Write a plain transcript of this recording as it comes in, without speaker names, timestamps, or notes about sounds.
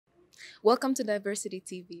Welcome to Diversity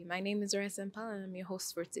TV. My name is Rayyah Sempala and I'm your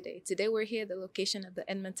host for today. Today we're here at the location of the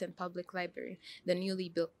Edmonton Public Library, the newly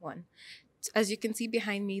built one. As you can see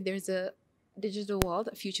behind me, there's a digital wall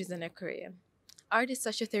that features an aquarium. Art is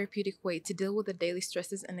such a therapeutic way to deal with the daily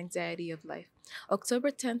stresses and anxiety of life.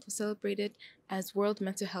 October 10th was celebrated as World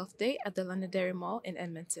Mental Health Day at the Londonderry Mall in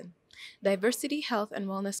Edmonton. Diversity, Health and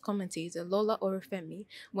Wellness commentator Lola Olorunfemi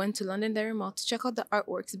went to Londonderry Mall to check out the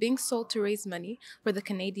artworks being sold to raise money for the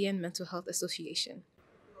Canadian Mental Health Association.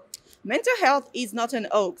 Mental health is not an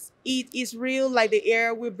hoax. It is real like the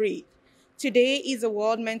air we breathe. Today is a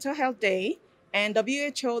World Mental Health Day, and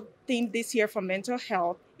WHO theme this year for mental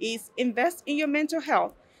health is Invest in Your Mental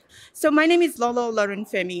Health. So my name is Lola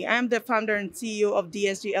Olorunfemi. I am the founder and CEO of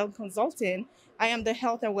DSGL Consulting. I am the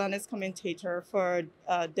health and wellness commentator for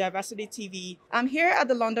Diversity TV. I'm here at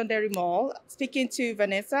the Londonderry Mall speaking to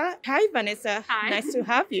Vanessa. Hi, Vanessa. Hi. Nice to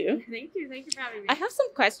have you. Thank you for having me. I have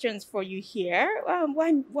some questions for you here.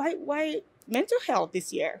 Why mental health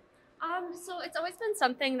this year? So it's always been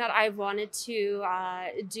something that I've wanted to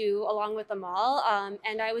do along with the mall.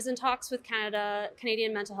 And I was in talks with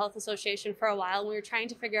Canadian Mental Health Association for a while, and we were trying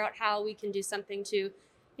to figure out how we can do something to,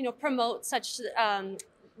 promote such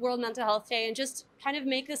World Mental Health Day and just kind of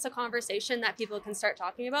make this a conversation that people can start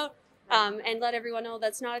talking about, and let everyone know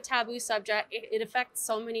that's not a taboo subject. It affects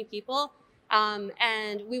so many people.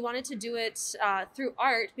 And we wanted to do it through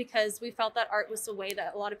art because we felt that art was the way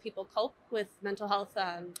that a lot of people cope with mental health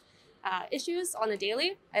issues on a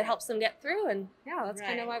daily. It helps them get through, and yeah, that's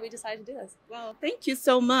kind of why we decided to do this. Well, thank you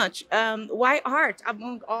so much. Why art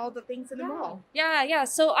among all the things in the mall? Yeah.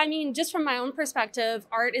 So, I mean, just from my own perspective,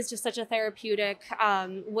 art is just such a therapeutic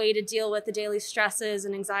way to deal with the daily stresses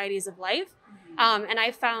and anxieties of life. And I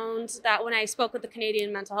found that when I spoke with the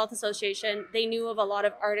Canadian Mental Health Association, they knew of a lot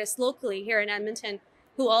of artists locally here in Edmonton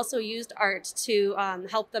who also used art to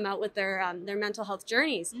help them out with their mental health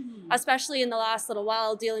journeys, especially in the last little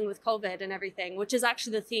while dealing with COVID and everything, which is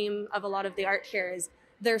actually the theme of a lot of the art here is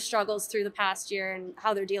their struggles through the past year and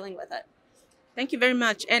how they're dealing with it. Thank you very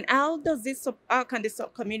much. And how can this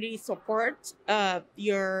community support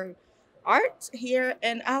your art here,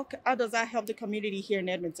 and how does that help the community here in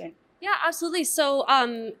Edmonton? Yeah, absolutely. So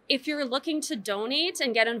if you're looking to donate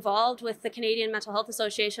and get involved with the Canadian Mental Health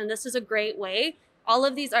Association, this is a great way. All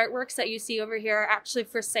of these artworks that you see over here are actually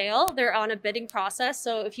for sale. They're on a bidding process.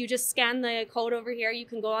 So if you just scan the code over here, you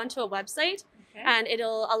can go onto a website and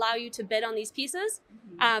it'll allow you to bid on these pieces.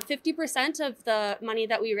 50% of the money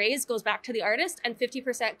that we raise goes back to the artist and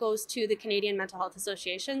 50% goes to the Canadian Mental Health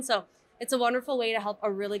Association. So it's a wonderful way to help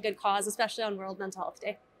a really good cause, especially on World Mental Health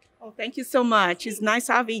Day. Oh, thank you so much. It's nice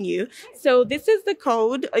having you. So this is the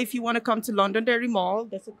code. If you want to come to Londonderry Mall,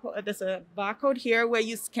 there's a barcode here where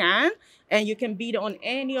you scan and you can bid on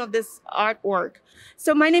any of this artwork.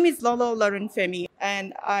 So my name is Lola Olorunfemi,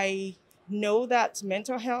 and I know that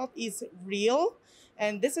mental health is real.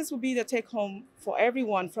 And will be the take home for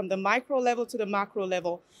everyone from the micro level to the macro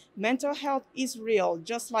level. Mental health is real,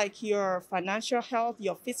 just like your financial health,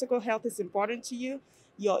 your physical health is important to you,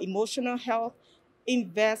 your emotional health.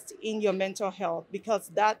 Invest in your mental health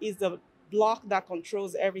because that is the block that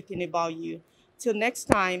controls everything about you. Till next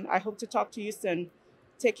time, I hope to talk to you soon.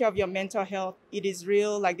 Take care of your mental health. It is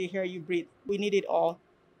real like the air you breathe. We need it all.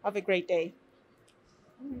 Have a great day.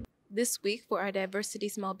 This week, for our Diversity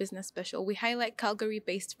Small Business Special, we highlight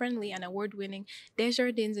Calgary-based friendly and award-winning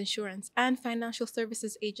Desjardins Insurance and Financial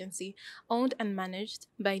Services Agency, owned and managed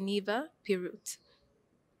by Neva Pirut.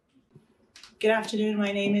 Good afternoon.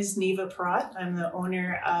 My name is Neva Pirut. I'm the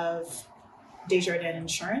owner of Desjardins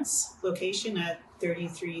Insurance, location at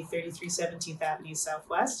 3333 17th Avenue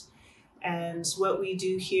Southwest. And what we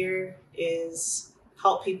do here is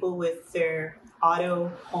help people with their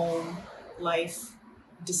auto, home, life,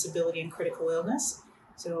 disability, and critical illness.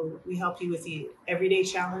 So we help you with the everyday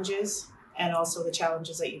challenges and also the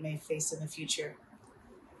challenges that you may face in the future.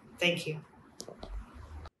 Thank you.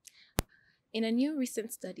 In a new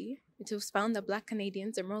recent study, it was found that Black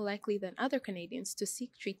Canadians are more likely than other Canadians to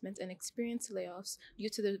seek treatment and experience layoffs due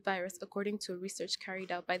to the virus, according to research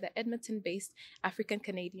carried out by the Edmonton-based African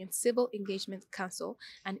Canadian Civil Engagement Council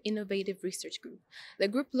and Innovative Research Group. The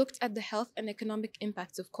group looked at the health and economic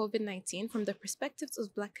impacts of COVID-19 from the perspectives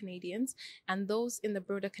of Black Canadians and those in the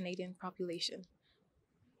broader Canadian population.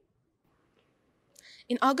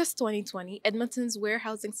 In August 2020, Edmonton's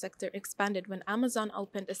warehousing sector expanded when Amazon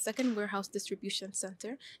opened a second warehouse distribution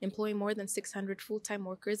center, employing more than 600 full-time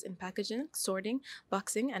workers in packaging, sorting,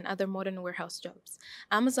 boxing, and other modern warehouse jobs.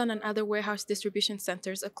 Amazon and other warehouse distribution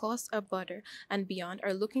centers across Alberta and beyond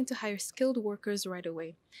are looking to hire skilled workers right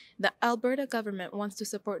away. The Alberta government wants to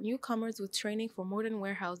support newcomers with training for modern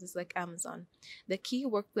warehouses like Amazon. The Key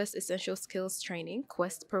Workplace Essential Skills Training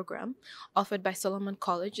 (QUEST) program, offered by Solomon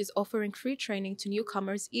College, is offering free training to newcomers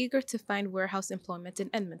eager to find warehouse employment in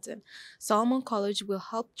Edmonton. Solomon College will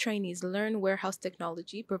help trainees learn warehouse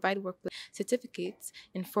technology, provide workplace certificates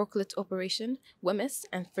in forklift operation, WMIS,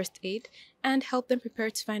 and first aid, and help them prepare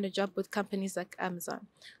to find a job with companies like Amazon.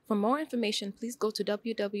 For more information, please go to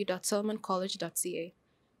www.solomoncollege.ca.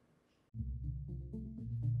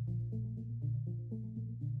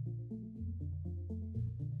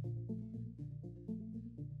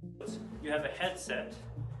 You have a headset,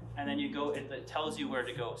 and then you go, it tells you where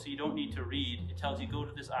to go. So you don't need to read. It tells you go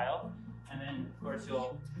to this aisle, and then of course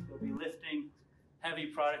you'll be lifting heavy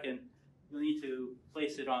product, and you'll need to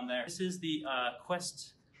place it on there. This is the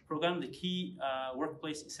QUEST program, the Key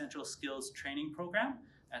Workplace Essential Skills Training Program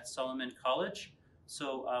at Solomon College.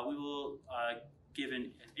 So we will give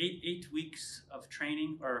an eight weeks of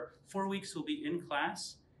training, or 4 weeks will be in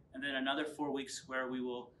class, and then another 4 weeks where we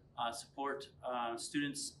will support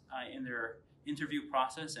students in their interview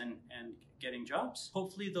process and getting jobs.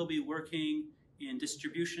 Hopefully they'll be working in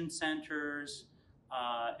distribution centers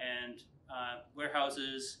and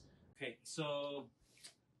warehouses. Okay, so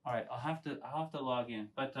all right, I'll have to log in,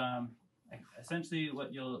 but essentially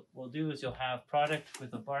what we'll do is you'll have product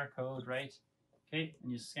with a barcode, right? Okay,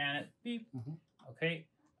 and you scan it, beep. Okay,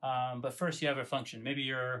 but first you have a function. Maybe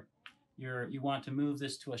you want to move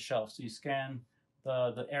this to a shelf, so you scan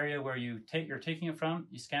the area where you're taking it from,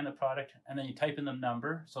 you scan the product, and then you type in the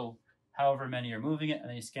number, so however many you're moving it, and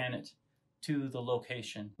then you scan it to the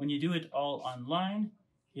location. When you do it all online,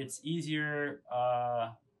 it's easier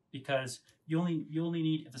because you only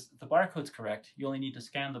need, if the barcode's correct, you only need to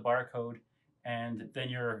scan the barcode, and then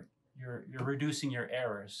you're reducing your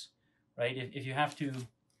errors, right? If you have to,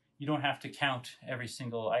 you don't have to count every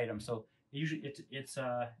single item. So usually it's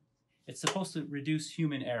supposed to reduce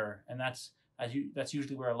human error, and that's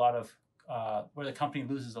usually where where the company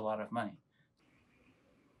loses a lot of money.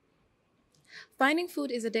 Finding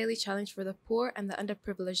food is a daily challenge for the poor and the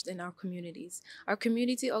underprivileged in our communities. Our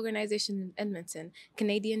community organization in Edmonton,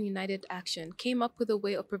 Canadian United Action, came up with a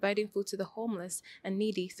way of providing food to the homeless and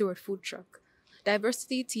needy through a food truck.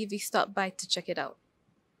 Diversity TV stopped by to check it out.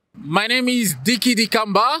 My name is Diki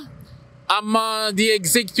Dikamba. I'm the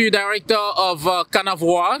Executive Director of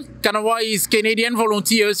CANAVUA. CANAVUA is Canadian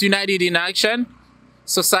Volunteers United in Action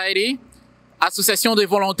Society, Association des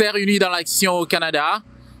volontaires unis dans l'action au Canada.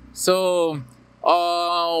 So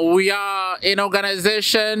we are an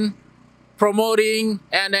organization promoting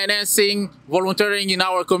and enhancing volunteering in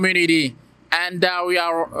our community, and we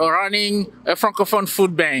are running a Francophone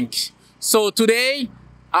food bank. So today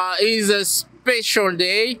is a special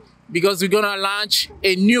day because we're gonna launch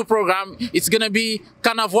a new program. It's gonna be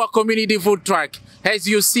CANAVUA Community Food Truck. As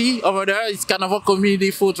you see over there, it's CANAVUA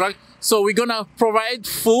Community Food Truck. So we're gonna provide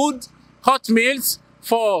food, hot meals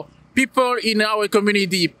for people in our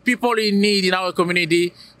community, people in need in our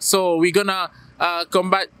community. So we're gonna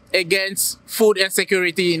combat against food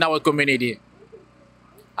insecurity in our community.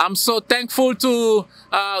 I'm so thankful to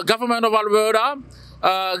Government of Alberta,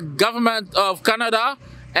 Government of Canada,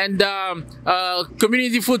 and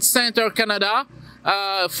Community Food Center Canada,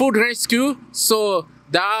 Food Rescue. So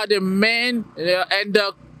they are the main, and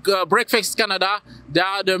Breakfast Canada, they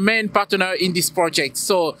are the main partner in this project.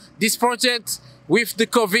 So this project, with the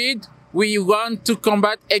COVID, we want to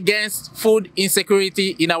combat against food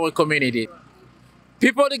insecurity in our community.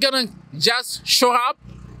 People are gonna just show up,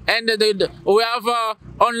 and we have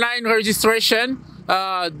online registration.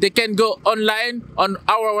 They can go online on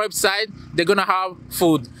our website. They're gonna have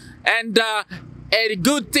food. And a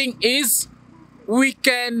good thing is we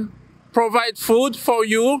can provide food for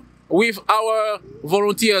you with our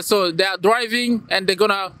volunteers. So they are driving and they're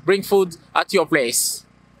gonna bring food at your place.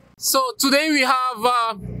 So today we have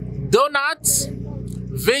donuts,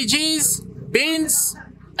 veggies, beans,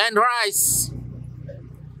 and rice.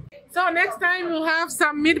 So next time we'll have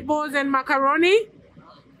some meatballs and macaroni.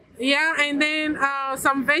 Yeah, and then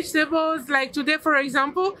some vegetables. Like today, for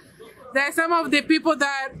example, there are some of the people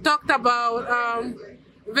that talked about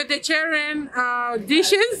vegetarian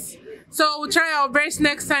dishes. So we'll try our best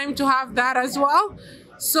next time to have that as well.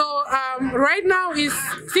 So right now,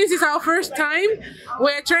 since it's our first time,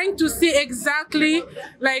 we're trying to see exactly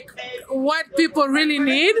like what people really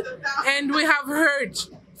need, and we have heard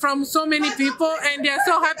from so many people, and they're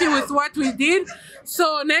so happy with what we did.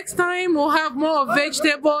 So next time we'll have more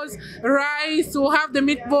vegetables, rice, we'll have the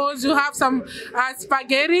meatballs, we'll have some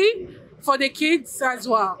spaghetti for the kids as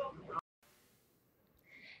well.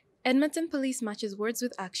 Edmonton Police matches words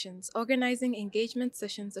with actions, organizing engagement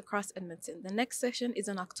sessions across Edmonton. The next session is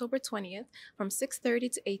on October 20th from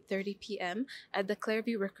 6:30 to 8:30 p.m. at the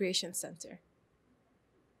Clairview Recreation Center.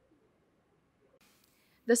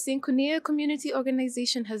 The Synconia Community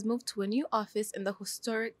Organization has moved to a new office in the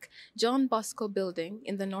historic John Bosco building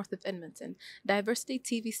in the north of Edmonton. Diversity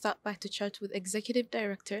TV stopped by to chat with Executive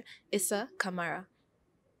Director Issa Kamara.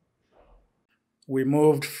 We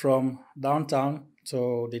moved from downtown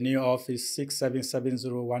to the new office,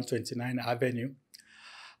 6770 129 Avenue.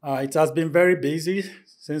 It has been very busy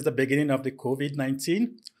since the beginning of the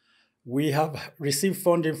COVID-19. We have received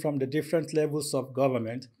funding from the different levels of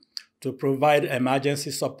government to provide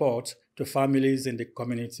emergency support to families in the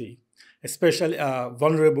community, especially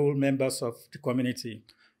vulnerable members of the community,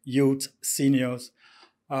 youth, seniors.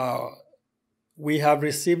 We have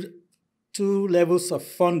received 2 levels of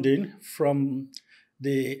funding from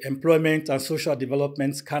the Employment and Social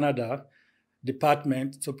Development Canada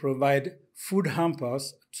Department to provide food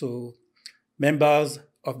hampers to members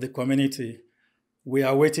of the community. We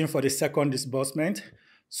are waiting for the second disbursement.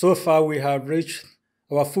 So far,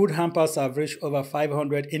 our food hampers have reached over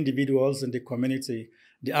 500 individuals in the community,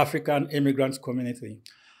 the African immigrant community.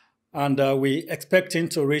 And we're expecting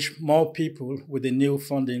to reach more people with the new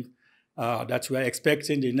funding that we are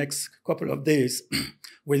expecting the next couple of days.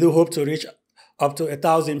 We do hope to reach up to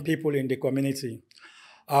 1,000 people in the community.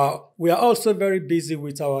 We are also very busy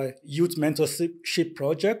with our youth mentorship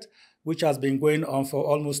project, which has been going on for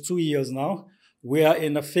almost 2 years now. We are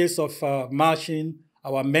in the phase of matching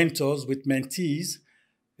our mentors with mentees,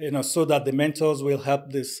 so that the mentors will help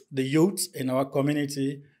the youth in our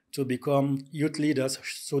community to become youth leaders,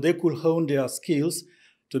 so they could hone their skills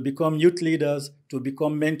to become youth leaders, to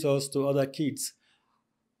become mentors to other kids.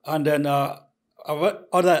 And then our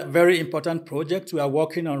other very important project we are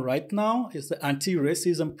working on right now is the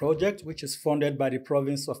anti-racism project, which is funded by the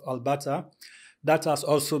province of Alberta. That has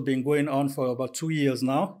also been going on for about 2 years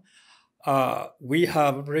now. We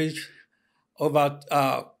have reached over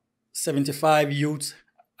 75 youth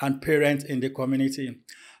and parents in the community.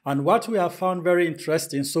 And what we have found very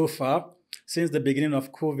interesting so far since the beginning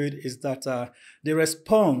of COVID is that the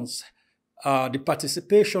response, the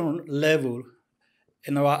participation level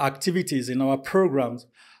in our activities, in our programs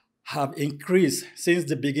have increased since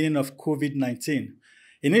the beginning of COVID-19.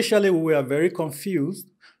 Initially, we were very confused.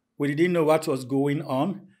 We didn't know what was going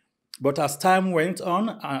on. But as time went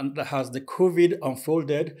on and as the COVID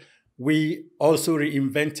unfolded, we also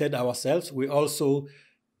reinvented ourselves. We also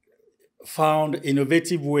found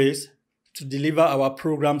innovative ways to deliver our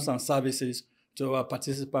programs and services to our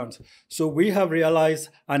participants. So we have realized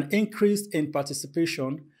an increase in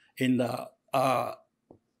participation in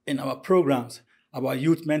our programs, our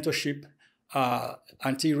youth mentorship,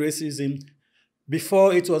 anti-racism.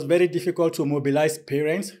 Before, it was very difficult to mobilize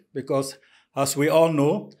parents because, as we all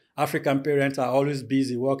know, African parents are always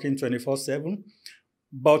busy working 24/7.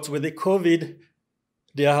 But with the COVID,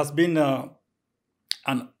 there has been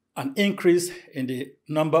an increase in the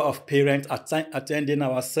number of parents attending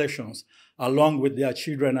our sessions along with their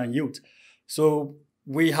children and youth. So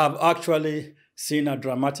we have actually seen a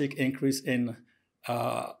dramatic increase in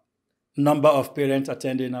number of parents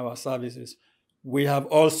attending our services. We have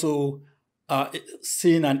also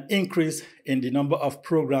seen an increase in the number of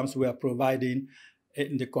programs we are providing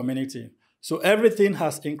in the community. So everything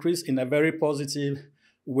has increased in a very positive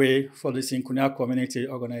way for the Synconia Community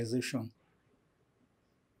Organization.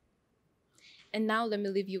 And now let me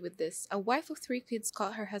leave you with this. A wife of 3 kids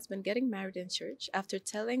caught her husband getting married in church after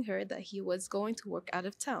telling her that he was going to work out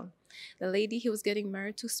of town. The lady he was getting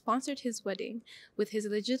married to sponsored his wedding with his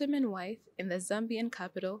legitimate wife in the Zambian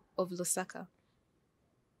capital of Lusaka.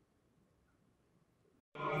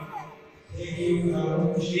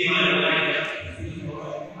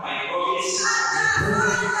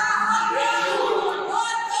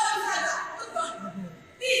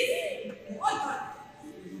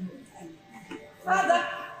 Father,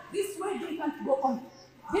 this wedding can't go on.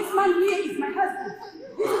 This man here is my husband.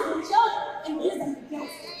 This is my child, and this is my girl.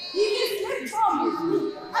 He is left from me.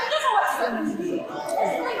 I don't know what's happening here.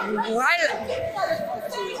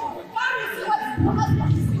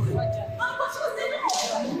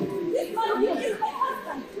 This man here is my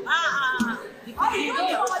husband. I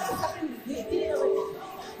don't know what is happening here.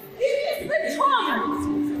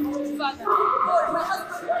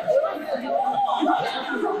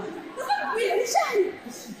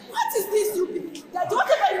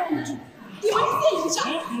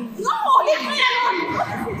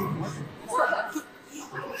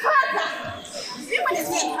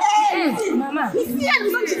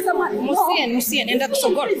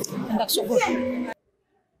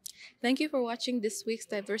 Thank you for watching this week's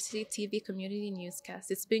Diversity TV Community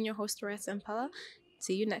Newscast. It's been your host, Rayyah Sempala.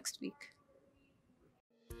 See you next week.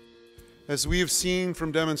 As we have seen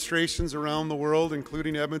from demonstrations around the world,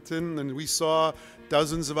 including Edmonton, and we saw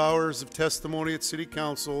dozens of hours of testimony at City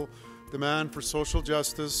Council, demand for social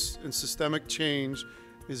justice and systemic change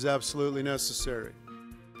is absolutely necessary.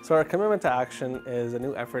 So our commitment to action is a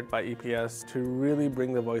new effort by EPS to really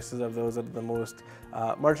bring the voices of those that are the most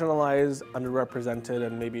marginalized, underrepresented,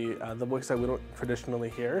 and maybe the voice that we don't traditionally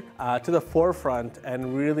hear to the forefront,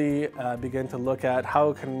 and really begin to look at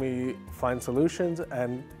how can we find solutions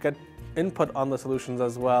and get input on the solutions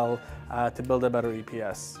as well to build a better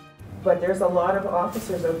EPS. But there's a lot of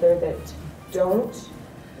officers out there that don't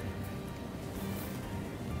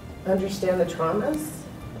understand the traumas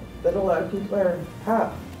that a lot of people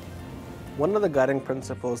have. One of the guiding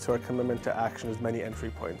principles to our commitment to action is many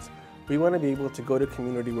entry points. We want to be able to go to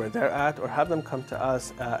community where they're at, or have them come to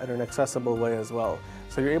us in an accessible way as well.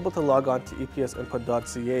 So you're able to log on to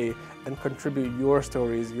epsinput.ca and contribute your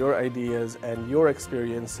stories, your ideas, and your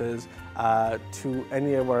experiences to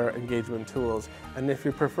any of our engagement tools. And if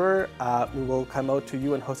you prefer, we will come out to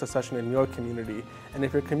you and host a session in your community. And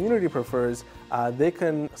if your community prefers, they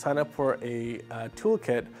can sign up for a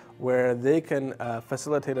toolkit where they can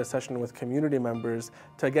facilitate a session with community members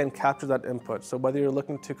to, again, capture that input. So whether you're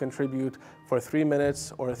looking to contribute for 3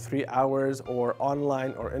 minutes or 3 hours or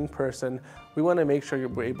online or in person, we want to make sure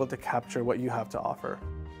we're able to capture what you have to offer.